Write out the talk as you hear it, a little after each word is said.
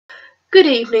Good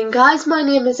evening, guys. My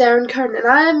name is Erin and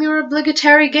I am your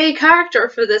obligatory gay character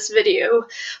for this video.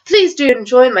 Please do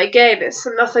enjoy my gayness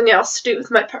and nothing else to do with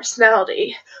my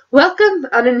personality. Welcome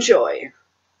and enjoy.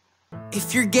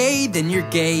 If you're gay, then you're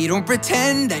gay. Don't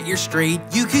pretend that you're straight.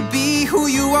 You could be who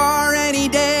you are any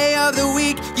day of the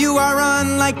week. You are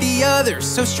unlike the others,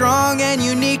 so strong and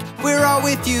unique. We're all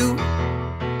with you.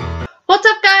 What's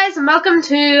up, guys, and welcome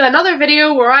to another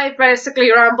video where I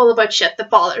basically ramble about shit that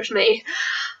bothers me.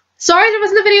 Sorry there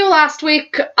wasn't a video last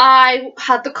week. I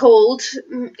had the cold.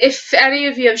 If any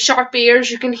of you have sharp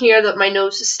ears, you can hear that my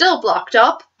nose is still blocked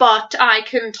up, but I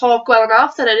can talk well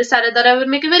enough that I decided that I would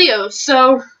make a video.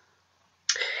 So,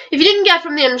 if you didn't get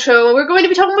from the intro, we're going to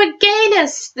be talking about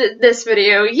gayness this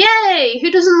video. Yay!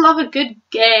 Who doesn't love a good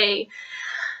gay?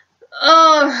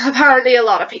 Oh, apparently a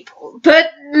lot of people, but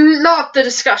not the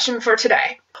discussion for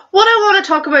today. What I want to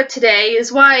talk about today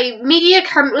is why media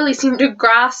can't really seem to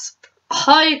grasp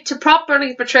how to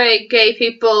properly portray gay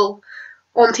people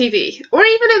on TV, or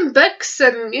even in books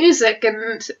and music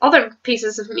and other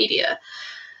pieces of media.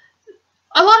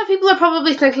 A lot of people are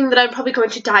probably thinking that I'm probably going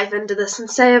to dive into this and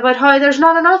say about how there's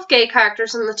not enough gay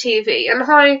characters on the TV, and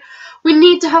how we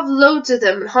need to have loads of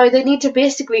them, and how they need to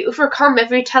basically overcome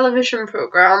every television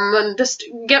programme and just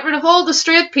get rid of all the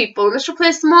straight people and just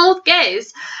replace them all with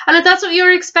gays. And if that's what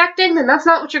you're expecting, then that's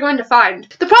not what you're going to find.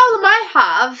 The problem I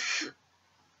have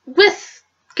with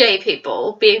gay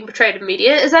people being portrayed in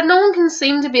media is that no one can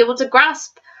seem to be able to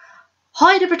grasp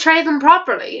how to portray them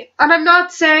properly. And I'm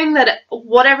not saying that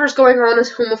whatever's going on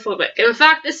is homophobic. In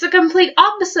fact, it's the complete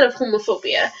opposite of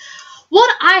homophobia.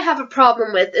 What I have a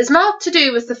problem with is not to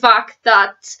do with the fact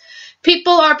that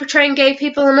people are portraying gay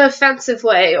people in an offensive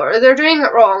way, or they're doing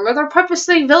it wrong, or they're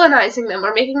purposely villainizing them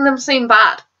or making them seem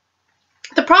bad.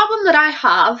 The problem that I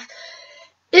have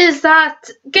is that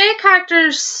gay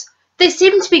characters, they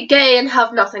seem to be gay and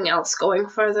have nothing else going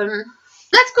for them.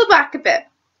 Let's go back a bit.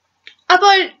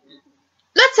 About,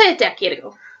 let's say a decade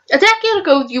ago. A decade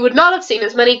ago, you would not have seen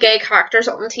as many gay characters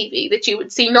on TV that you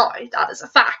would see now. That is a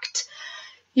fact.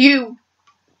 You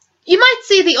might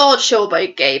see the odd show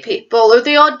about gay people, or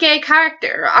the odd gay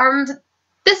character, and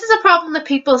this is a problem that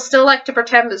people still like to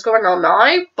pretend is going on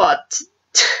now, but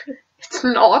it's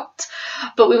not.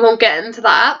 But we won't get into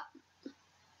that.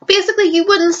 Basically, you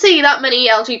wouldn't see that many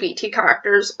LGBT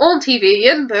characters on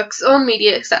TV, in books, on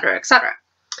media, etc., etc.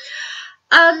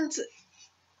 And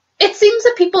it seems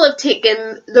that people have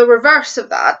taken the reverse of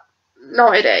that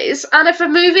nowadays. And if a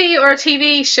movie or a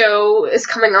TV show is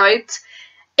coming out,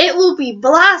 it will be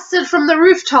blasted from the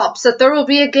rooftops that there will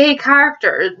be a gay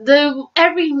character.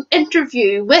 Every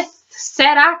interview with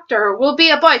said actor will be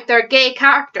about their gay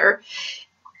character.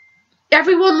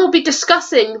 Everyone will be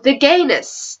discussing the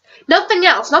gayness. Nothing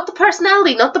else, not the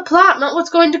personality, not the plot, not what's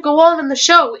going to go on in the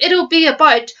show. It'll be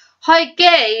about how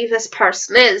gay this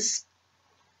person is.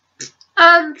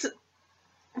 And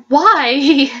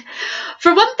why?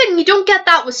 For one thing, you don't get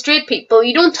that with straight people.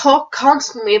 You don't talk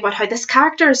constantly about how this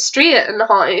character is straight and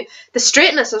how the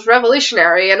straightness is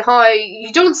revolutionary and how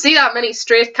you don't see that many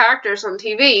straight characters on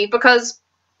TV because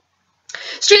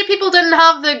straight people didn't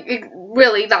have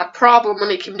really that problem when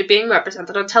it came to being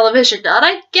represented on television. And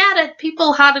I get it,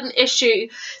 people had an issue,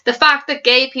 the fact that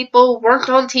gay people weren't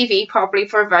on TV properly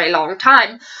for a very long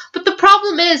time. But the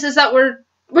problem is that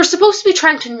we're supposed to be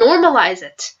trying to normalize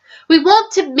it. We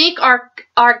want to make our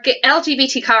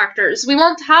LGBT characters, we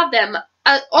want to have them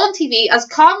on TV as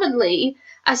commonly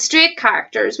as straight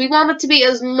characters. We want it to be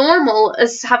as normal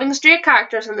as having straight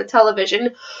characters on the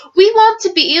television. We want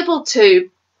to be able to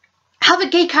have a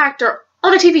gay character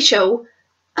on a TV show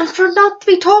and for it not to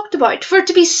be talked about, for it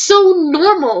to be so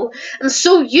normal and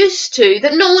so used to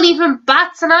that no one even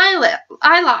bats an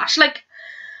eyelash. Like,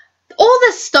 all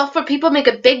this stuff where people make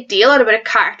a big deal out about a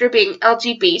character being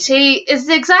LGBT is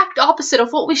the exact opposite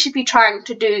of what we should be trying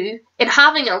to do in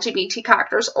having LGBT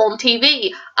characters on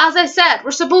TV. As I said, we're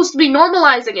supposed to be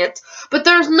normalizing it, but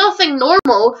there's nothing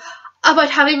normal about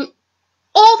having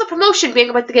all the promotion being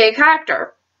about the gay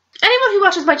character. Anyone who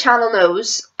watches my channel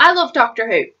knows I love Doctor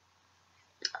Who.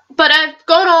 But I've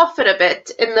gone off it a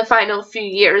bit in the final few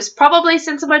years, probably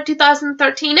since about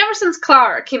 2013. Ever since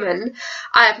Clara came in,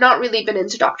 I have not really been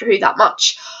into Doctor Who that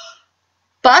much.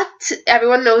 But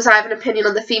everyone knows I have an opinion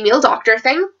on the female doctor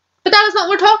thing. But that is not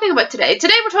what we're talking about today.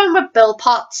 Today we're talking about Bill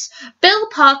Potts. Bill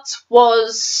Potts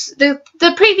was the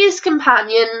previous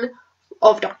companion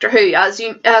of Doctor Who. As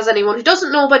anyone who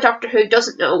doesn't know about Doctor Who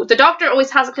doesn't know, the Doctor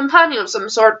always has a companion of some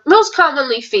sort, most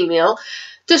commonly female,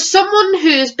 to someone who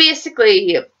is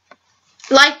basically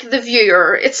like the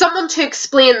viewer. It's someone to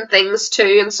explain things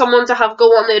to and someone to have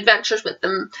go on the adventures with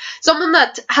them. Someone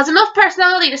that has enough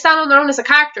personality to stand on their own as a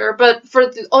character, but for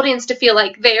the audience to feel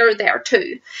like they're there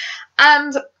too.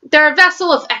 And they're a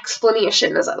vessel of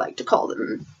explanation, as I like to call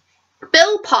them.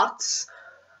 Bill Potts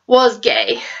was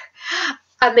gay,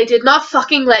 and they did not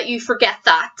fucking let you forget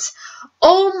that.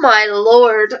 Oh my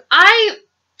lord. I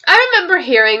remember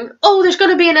hearing, oh, there's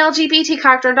going to be an LGBT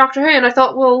character in Doctor Who, and I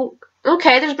thought, well,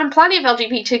 okay, there's been plenty of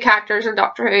LGBT characters in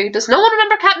Doctor Who. Does no one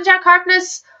remember Captain Jack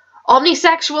Harkness?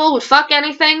 Omnisexual, would fuck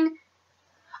anything.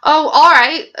 Oh,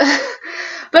 alright.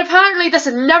 But apparently this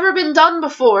had never been done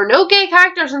before. No gay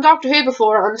characters in Doctor Who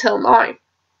before until now.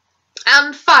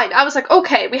 And fine, I was like,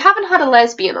 okay, we haven't had a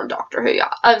lesbian on Doctor Who.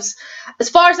 As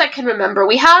far as I can remember,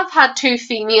 we have had 2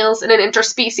 females in an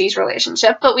interspecies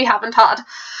relationship, but we haven't had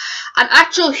an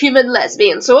actual human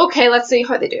lesbian. So okay, let's see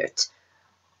how they do it.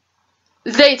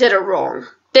 They did it wrong.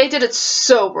 They did it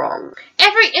so wrong.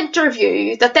 Every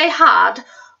interview that they had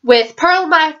with Pearl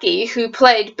Mackie, who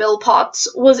played Bill Potts,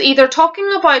 was either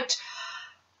talking about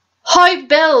how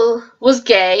Bill was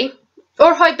gay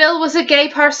or how Bill was a gay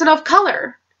person of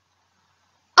colour.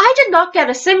 I did not get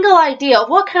a single idea of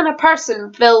what kind of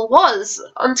person Bill was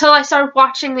until I started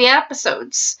watching the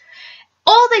episodes.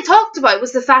 All they talked about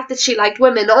was the fact that she liked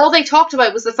women. All they talked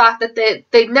about was the fact that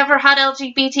they'd never had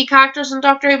LGBT characters in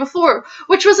Doctor Who before,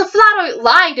 which was a flat-out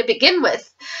lie to begin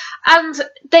with. And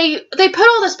they put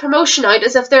all this promotion out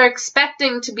as if they're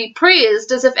expecting to be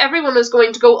praised, as if everyone was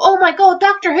going to go, oh my god,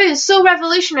 Doctor Who is so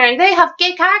revolutionary, they have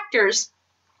gay characters.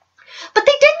 But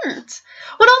they didn't.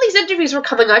 When all these interviews were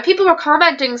coming out, people were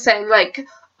commenting saying, like,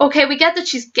 okay, we get that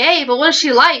she's gay, but what is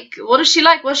she like? What is she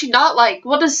like? What is she not like?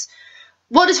 What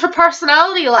is her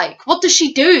personality like? What does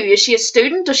she do? Is she a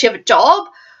student? Does she have a job?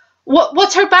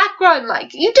 What's her background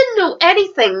like? You didn't know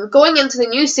anything going into the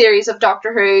new series of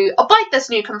Doctor Who about this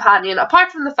new companion,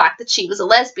 apart from the fact that she was a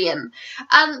lesbian.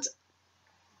 And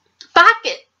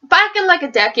back in like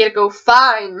a decade ago,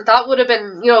 fine, that would have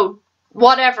been, you know,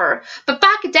 whatever. But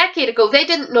back a decade ago, they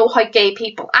didn't know how gay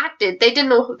people acted. They didn't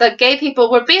know that gay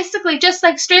people were basically just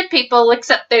like straight people,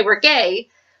 except they were gay.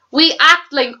 We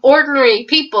act like ordinary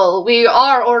people. We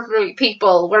are ordinary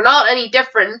people. We're not any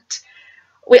different.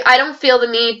 I don't feel the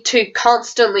need to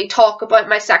constantly talk about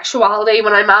my sexuality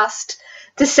when I'm asked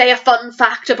to say a fun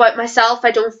fact about myself.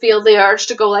 I don't feel the urge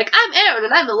to go like, I'm Erin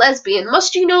and I'm a lesbian.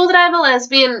 Must you know that I'm a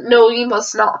lesbian? No, you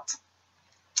must not.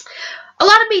 A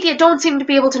lot of media don't seem to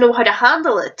be able to know how to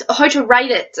handle it, how to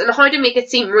write it, and how to make it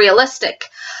seem realistic.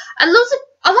 And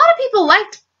a lot of people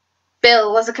liked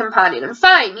Bill as a companion, and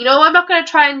fine, you know, I'm not going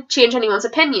to try and change anyone's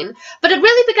opinion, but it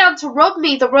really began to rub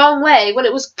me the wrong way when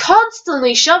it was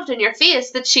constantly shoved in your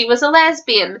face that she was a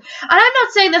lesbian. And I'm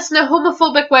not saying this in a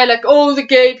homophobic way, like, oh, the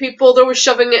gay people, they were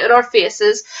shoving it in our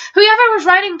faces. Whoever was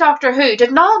writing Doctor Who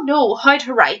did not know how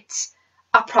to write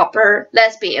a proper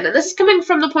lesbian, and this is coming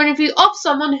from the point of view of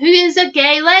someone who is a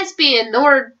gay lesbian,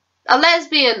 or a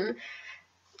lesbian.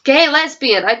 Gay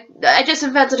lesbian. I just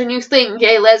invented a new thing,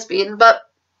 gay lesbian, but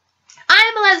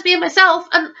I am a lesbian myself,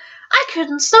 and I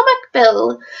couldn't stomach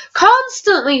Bill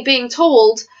constantly being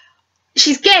told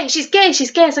she's gay, she's gay,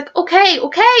 she's gay. It's like, okay,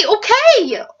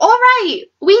 alright,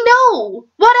 we know.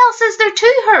 What else is there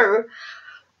to her?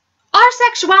 Our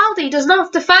sexuality does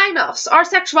not define us. Our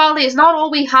sexuality is not all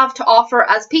we have to offer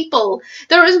as people.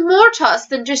 There is more to us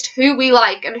than just who we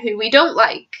like and who we don't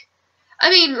like. I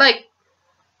mean, like,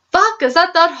 fuck, is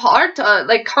that hard to,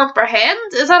 like,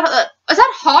 comprehend? Is that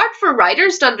hard for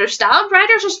writers to understand?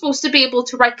 Writers are supposed to be able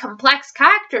to write complex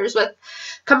characters with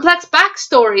complex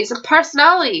backstories and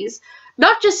personalities,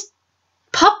 not just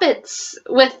puppets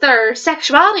with their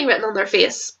sexuality written on their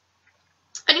face.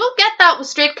 And you don't get that with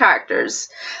straight characters.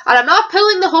 And I'm not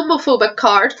pulling the homophobic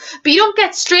card, but you don't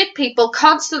get straight people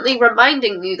constantly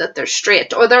reminding you that they're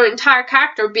straight, or their entire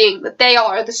character being that they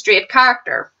are the straight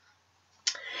character.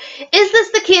 Is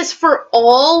this the case for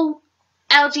all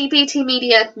LGBT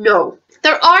media? No.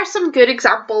 There are some good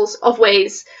examples of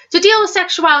ways to deal with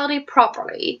sexuality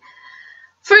properly.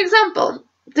 For example,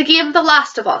 the game The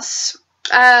Last of Us.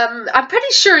 I'm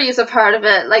pretty sure you have heard of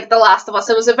it, like The Last of Us.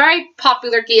 It was a very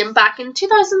popular game back in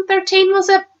 2013, was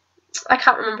it? I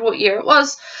can't remember what year it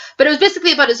was, but it was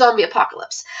basically about a zombie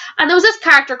apocalypse. And there was this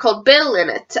character called Bill in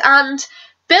it, and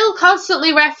Bill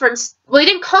constantly referenced, well, he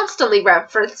didn't constantly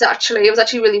reference, actually, it was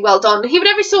actually really well done. He would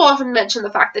every so often mention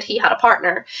the fact that he had a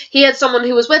partner. He had someone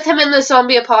who was with him in the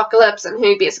zombie apocalypse and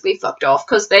who basically fucked off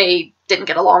because they didn't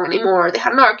get along anymore. They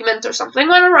had an argument or something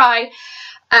went awry,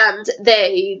 and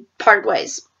they parted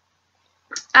ways.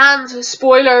 And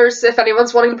spoilers if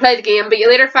anyone's wanting to play the game, but you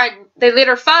later find they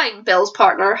later find Bill's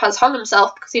partner has hung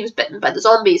himself because he was bitten by the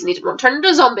zombies and he didn't want to turn into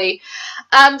a zombie.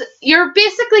 And you're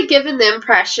basically given the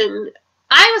impression,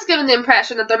 I was given the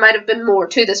impression that there might have been more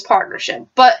to this partnership,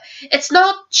 but it's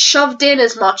not shoved in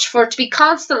as much for it to be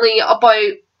constantly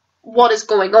about what is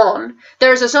going on.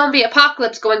 There's a zombie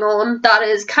apocalypse going on that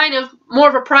is kind of more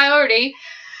of a priority,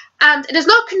 and it is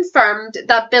not confirmed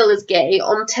that Bill is gay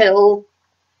until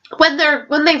when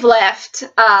they've left,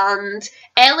 and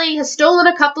Ellie has stolen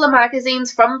a couple of magazines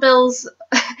from Bill's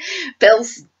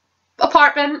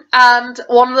apartment, and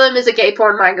one of them is a gay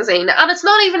porn magazine, and it's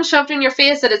not even shoved in your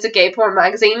face that it's a gay porn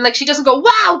magazine. Like, she doesn't go,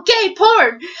 wow, gay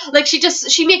porn! Like,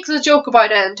 she makes a joke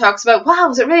about it and talks about, wow,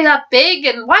 is it really that big,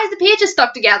 and why is the pages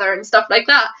stuck together, and stuff like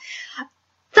that.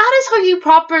 That is how you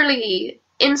properly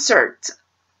insert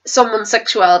someone's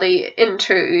sexuality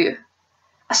into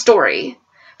a story,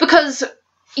 because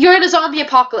you're in a zombie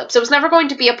apocalypse. There was never going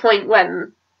to be a point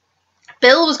when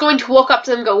Bill was going to walk up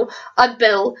to them and go, I'm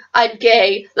Bill, I'm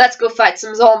gay, let's go fight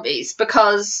some zombies,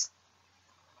 because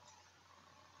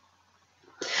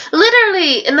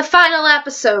literally in the final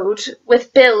episode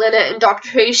with Bill in it in Doctor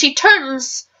Who, she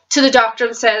turns to the Doctor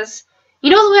and says,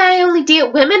 you know the way I only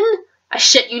date women? I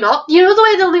shit you not. You know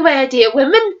the only way I date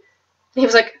women? And he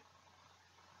was like,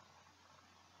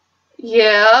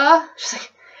 yeah. She's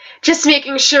like, just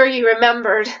making sure you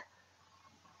remembered.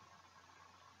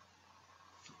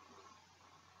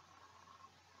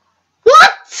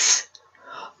 What?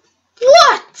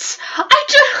 What?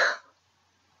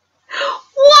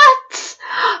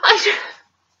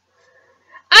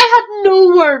 I had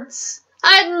no words.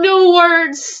 I had no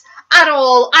words at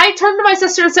all. I turned to my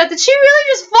sister and said, did she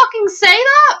really just fucking say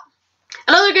that?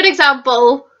 Another good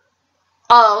example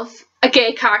of a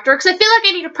gay character, because I feel like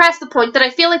I need to press the point that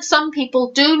I feel like some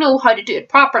people do know how to do it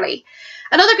properly.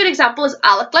 Another good example is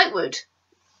Alec Lightwood.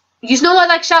 You know I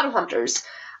like Shadowhunters.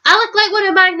 Alec Lightwood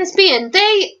and Magnus Bean,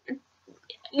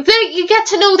 you get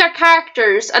to know their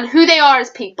characters and who they are as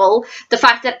people. The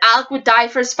fact that Alec would die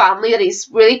for his family, that he's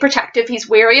really protective, he's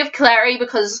wary of Clary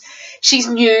because she's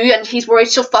new and he's worried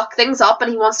she'll fuck things up, and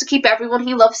he wants to keep everyone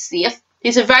he loves safe.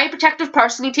 He's a very protective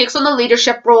person, he takes on the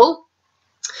leadership role.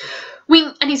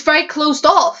 And he's very closed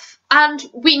off, and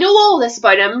we know all this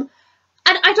about him,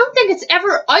 and I don't think it's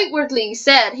ever outwardly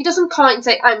said. He doesn't come out and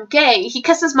say, I'm gay. He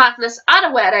kisses Magnus at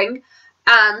a wedding,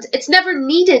 and it's never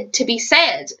needed to be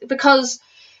said, because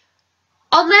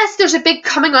unless there's a big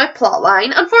coming out plot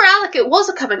line, and for Alec it was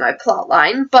a coming out plot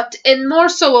line, but in more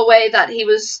so a way that he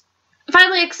was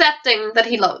finally accepting that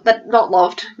he that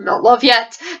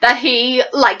he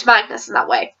liked Magnus in that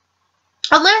way.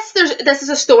 Unless this is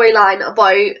a storyline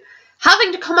about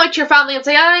having to come out to your family and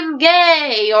say, I'm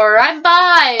gay, or I'm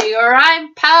bi, or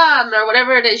I'm pan, or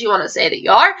whatever it is you want to say that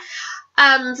you are,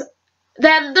 and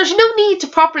then there's no need to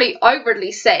properly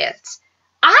outwardly say it.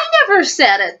 I never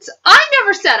said it.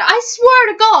 I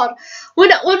swear to God. When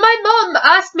my mum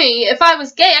asked me if I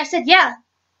was gay, I said, yeah.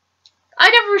 I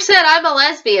never said I'm a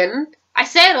lesbian. I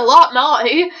say it a lot now,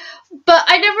 but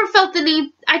I never felt the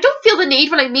need. I don't feel the need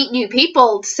when I meet new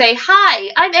people to say,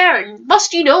 hi, I'm Erin.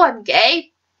 Must you know I'm gay?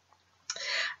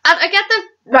 And I get that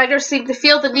writers seem to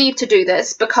feel the need to do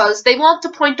this because they want to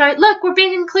point out, look, we're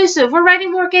being inclusive, we're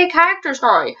writing more gay characters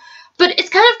now. But it's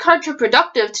kind of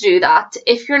counterproductive to do that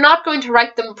if you're not going to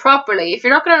write them properly, if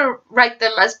you're not going to write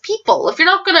them as people, if you're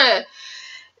not going to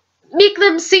make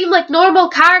them seem like normal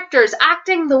characters,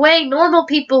 acting the way normal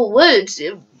people would.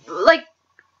 Like,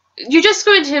 you're just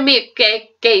going to make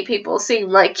gay people seem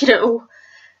like, you know,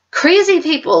 crazy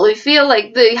people who feel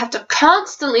like they have to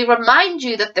constantly remind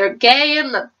you that they're gay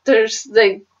and that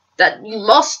that you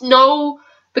must know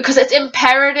because it's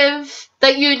imperative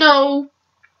that you know.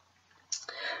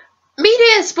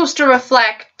 Media is supposed to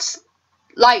reflect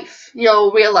life, you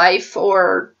know, real life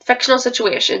or fictional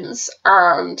situations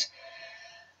and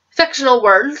fictional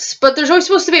worlds, but there's always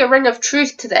supposed to be a ring of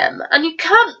truth to them, and you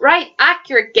can't write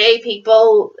accurate gay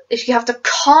people if you have to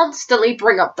constantly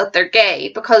bring up that they're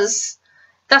gay, because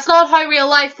that's not how real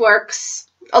life works,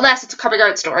 unless it's a coming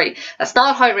out story. That's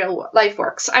not how real life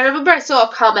works. I remember I saw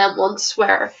a comment once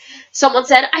where someone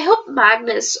said, I hope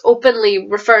Magnus openly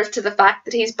refers to the fact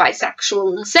that he's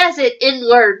bisexual and says it in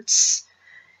words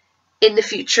in the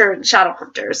future in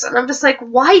Shadowhunters. And I'm just like,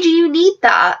 why do you need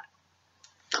that?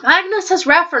 Magnus has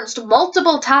referenced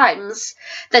multiple times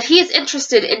that he is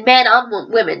interested in men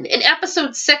and women. In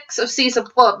episode 6 of season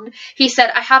 1, he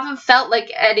said, I haven't felt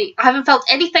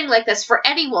anything like this for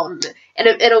anyone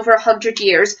in over 100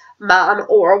 years, man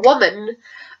or woman.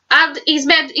 And he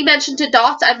mentioned to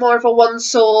Dot, I'm more of a one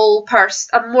soul at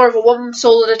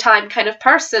a time kind of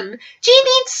person. Do you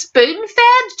need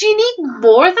spoon-fed? Do you need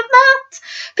more than that?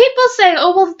 People say,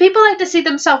 oh, well, people like to see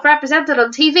themselves represented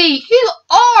on TV. You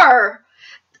are!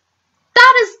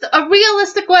 That is a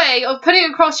realistic way of putting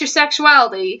across your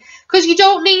sexuality. Because you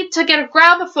don't need to get a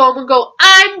gramophone and go,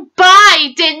 I'm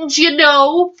bi, didn't you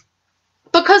know?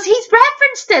 Because he's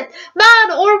referenced it.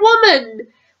 Man or woman.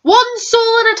 One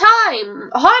soul at a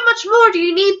time. How much more do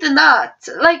you need than that?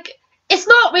 Like, it's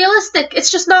not realistic. It's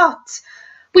just not.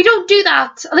 We don't do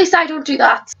that. At least I don't do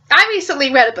that. I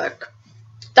recently read a book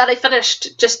that I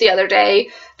finished just the other day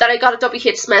that I got at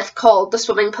W.H. Smith called The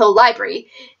Swimming Pool Library.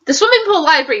 The Swimming Pool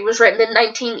Library was written in the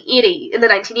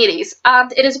 1980s,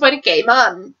 and it is about a gay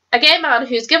man. A gay man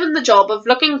who's given the job of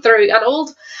looking through an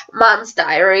old man's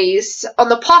diaries on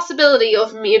the possibility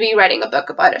of maybe writing a book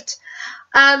about it.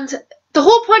 And the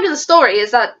whole point of the story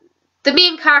is that the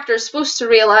main character is supposed to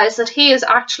realise that he is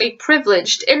actually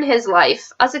privileged in his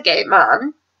life as a gay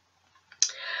man,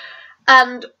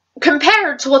 and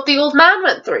compared to what the old man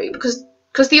went through, because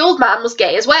the old man was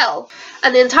gay as well.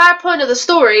 And the entire point of the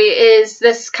story is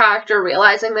this character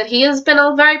realising that he has been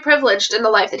very privileged in the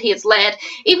life that he has led,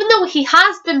 even though he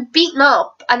has been beaten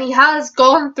up and he has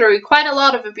gone through quite a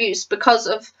lot of abuse because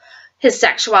of his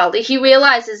sexuality. He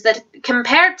realises that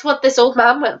compared to what this old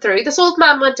man went through, this old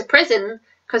man went to prison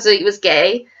because he was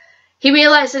gay, he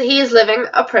realised that he is living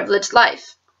a privileged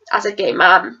life as a gay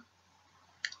man.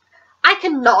 I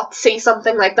cannot see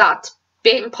something like that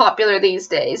being popular these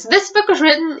days. This book was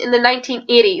written in the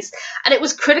 1980s and it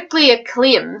was critically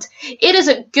acclaimed. It is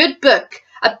a good book.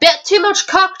 A bit too much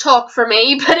cock talk for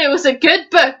me, but it was a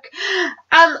good book.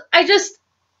 And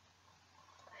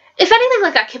if anything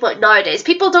like that came out nowadays,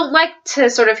 people don't like to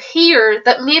sort of hear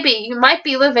that maybe you might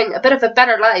be living a bit of a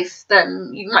better life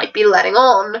than you might be letting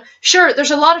on. Sure,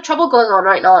 there's a lot of trouble going on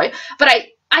right now, but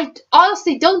I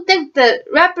honestly don't think the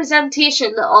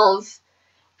representation of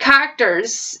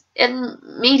characters in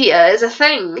media is a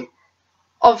thing.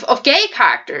 Of gay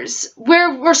characters.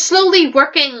 We're slowly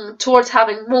working towards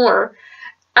having more.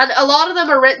 And a lot of them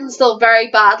are written still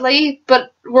very badly,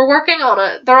 but we're working on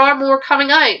it. There are more coming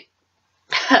out.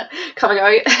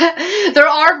 There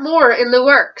are more in the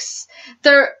works.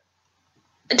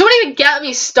 Don't even get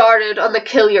me started on the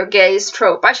kill your gays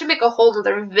trope. I should make a whole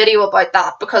other video about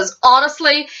that, because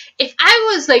honestly, if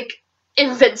I was like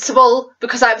invincible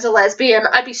because I was a lesbian,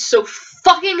 I'd be so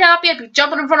fucking happy. I'd be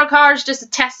jumping in front of cars just to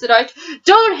test it out.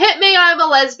 Don't hit me, I'm a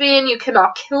lesbian, you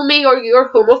cannot kill me or you're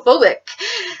homophobic.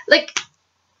 Like,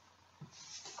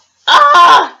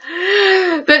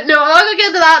 but no, I'm not gonna get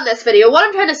into that in this video. What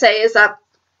I'm trying to say is that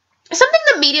something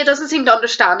the media doesn't seem to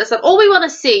understand is that all we want to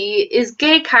see is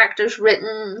gay characters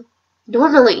written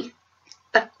normally,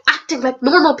 acting like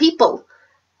normal people,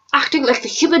 acting like the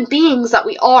human beings that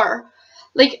we are.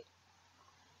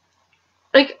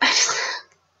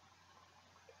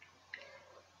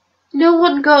 No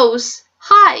one goes,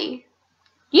 hi,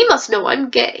 you must know I'm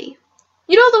gay.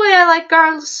 You know the way I like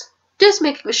girls? Just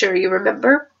making sure you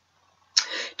remember.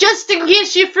 Just in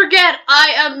case you forget,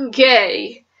 I am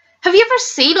gay. Have you ever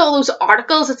seen all those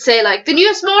articles that say, like, the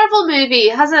newest Marvel movie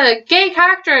has a gay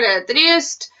character in it, the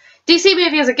newest DC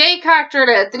movie has a gay character in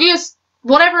it, the newest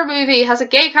whatever movie has a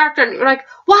gay character, and you're like,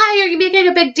 why are you making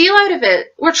a big deal out of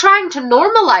it? We're trying to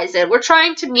normalize it. We're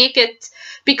trying to make it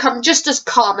become just as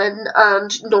common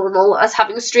and normal as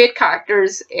having straight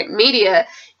characters in media.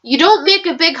 You don't make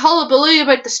a big hullabaloo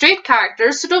about the straight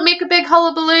characters, so don't make a big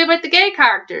hullabaloo about the gay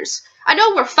characters. I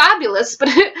know we're fabulous,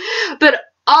 but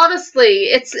honestly,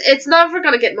 it's never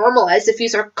going to get normalized if you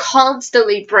are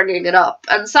constantly bringing it up.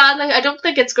 And sadly, I don't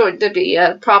think it's going to be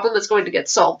a problem that's going to get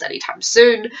solved anytime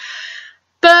soon.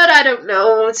 But I don't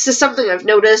know, it's just something I've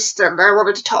noticed and I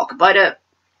wanted to talk about it.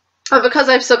 And because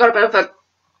I've still got a bit of a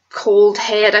cold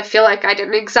head, I feel like I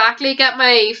didn't exactly get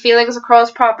my feelings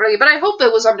across properly, but I hope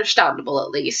it was understandable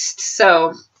at least.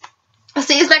 So, I'll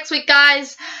see you next week,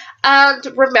 guys. And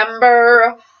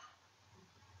remember,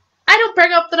 I don't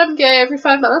bring up that I'm gay every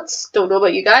 5 minutes. Don't know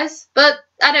about you guys, but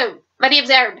I don't. My name's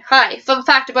Erin. Hi. Fun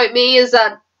fact about me is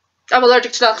that I'm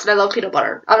allergic to nuts and I love peanut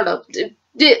butter. I don't know. You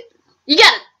get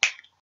it.